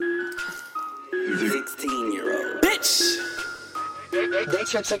They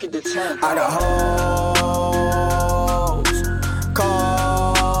took it to 10. I got hoes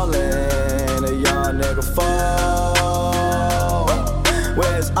calling a young nigga phone.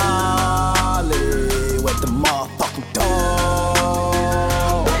 Where's Ollie with the motherfucking dog?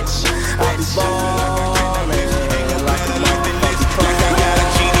 I be ballin' like a motherfucking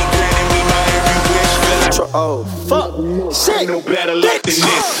pro. Oh fuck, shit, no better luck than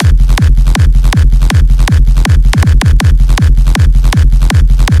this.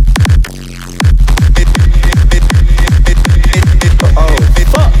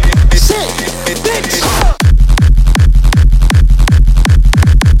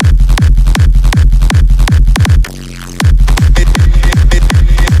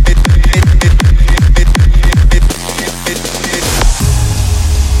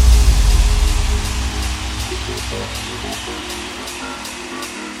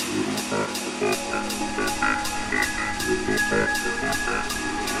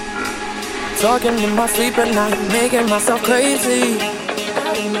 Talking in my sleep at night, making myself crazy.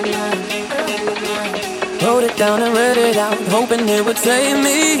 Wrote it down and read it out, hoping it would save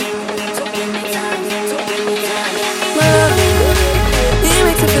me.